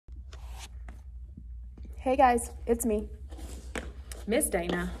Hey guys, it's me, Miss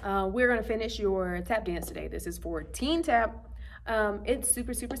Dana. We're gonna finish your tap dance today. This is for teen tap. It's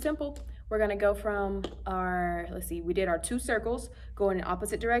super simple. We're gonna go from our, we did our 2 circles going in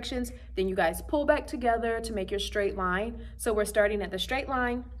opposite directions. Then you guys pull back together to make your straight line. So we're starting at the straight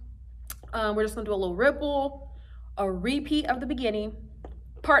line. We're just gonna do a little ripple, a repeat of the beginning,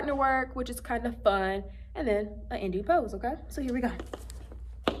 partner work, which is kind of fun, and then an ending pose, okay? So here we go.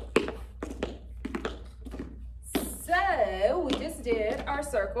 So we just did our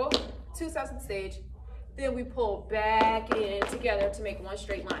circle, 2 steps on stage. Then we pull back in together to make one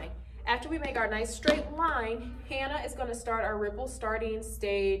straight line. After we make our nice straight line, Hannah is gonna start our ripple starting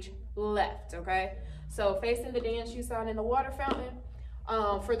stage left, okay? So facing the dance you saw in the water fountain,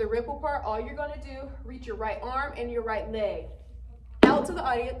 for the ripple part, all you're gonna do, reach your right arm and your right leg out to the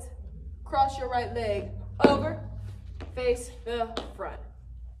audience, cross your right leg over, face the front,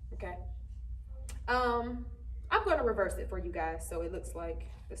 okay? I'm gonna reverse it for you guys so it looks like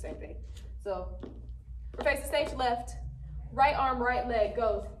the same thing. So we're facing stage left, right arm, right leg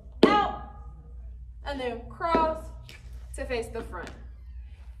goes out, and then cross to face the front.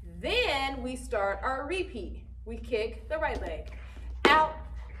 Then we start our repeat. We kick the right leg, out,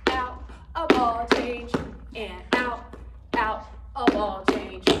 a ball change, and out, a ball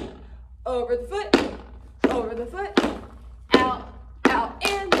change. Over the foot, out,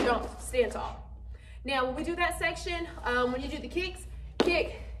 and jump, stand tall. Now, when we do that section, when you do the kicks,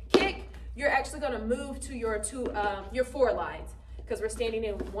 kick, you're actually gonna move to your 4 lines because we're standing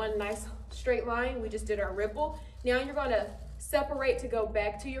in one nice straight line. We just did our ripple. Now you're gonna separate to go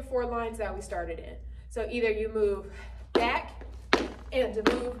back to your 4 lines that we started in. So either you move back and to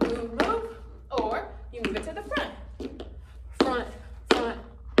move, or you move it to the front.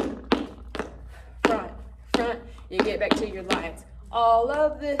 Front, you get back to your lines. All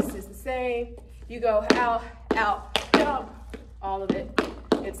of this is the same. You go out, jump, all of it.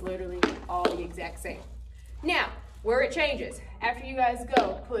 It's literally all the exact same. Now, where it changes, after you guys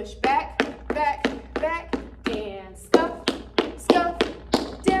go, push back, and scuff,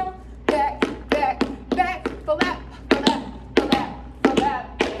 down, back, flap, and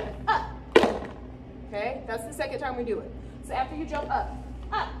up. Okay, that's the second time we do it. So after you jump up,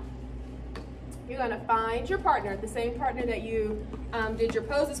 you're gonna find your partner, the same partner that you did your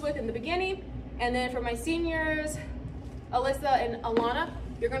poses with in the beginning. And then for my seniors, Alyssa and Alana,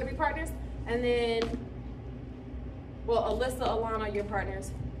 you're gonna be partners. And then, well, Alyssa, Alana, your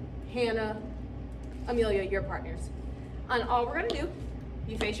partners. Hannah, Amelia, your partners. And all we're gonna do,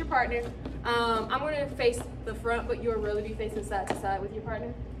 you face your partner. I'm gonna face the front, but you'll really be facing side to side with your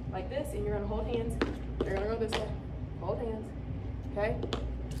partner, like this, and you're gonna hold hands. You're gonna go this way, hold hands, okay?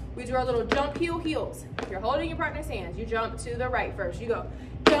 We do our little jump, heels. You're holding your partner's hands. You jump to the right first. You go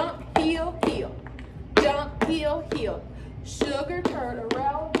jump, heel, jump, heel. Sugar, turn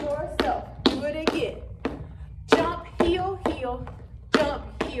around yourself. Do it again. Jump, heel,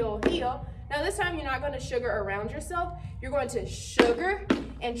 jump, heel. Now this time you're not going to sugar around yourself. You're going to sugar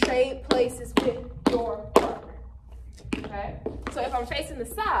and trade places with your partner. Okay? So if I'm facing the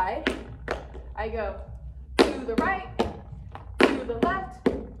side, I go to the right, to the left,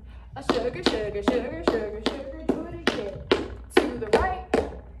 a sugar, do it again. To the right,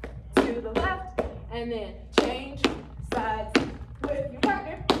 to the left, and then change sides with your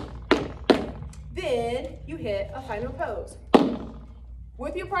partner. Then you hit a final pose.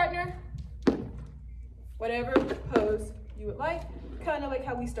 With your partner, whatever pose you would like, kind of like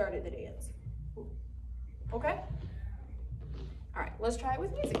how we started the dance. Okay? All right, let's try it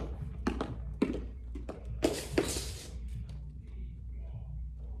with music.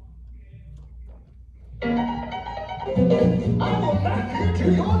 I will back you to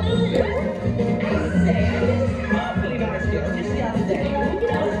your knees. I said, awfully nice girl just the other day.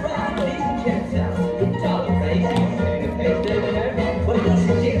 I was right, these checks out. Darling face, you're face there. What do you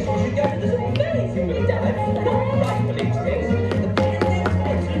suggest? You should go to the same place. You will die. Right, please, the band is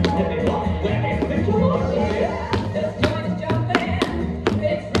excellent. Where everything to watch. The joint is jumping.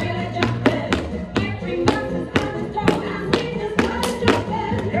 It's really jumping. Every month I was told I need to start jumping.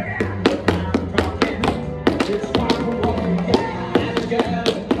 I'm talking. It's far from what you get. Girl,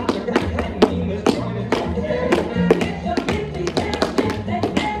 got the right hand,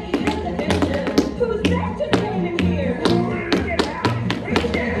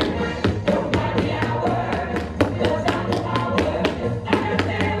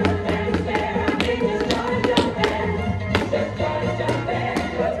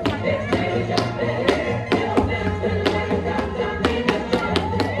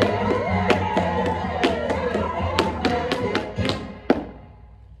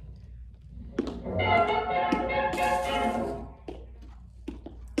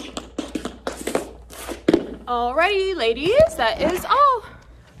 Alrighty, ladies, that is all.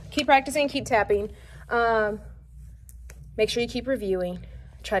 Keep practicing, keep tapping. Make sure you keep reviewing.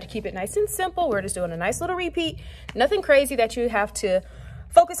 Try to keep it nice and simple. We're just doing a nice little repeat. Nothing crazy that you have to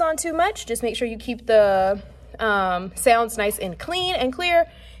focus on too much. Just make sure you keep the sounds nice and clean and clear,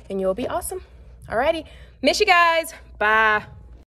 and you'll be awesome. Alrighty, miss you guys. Bye.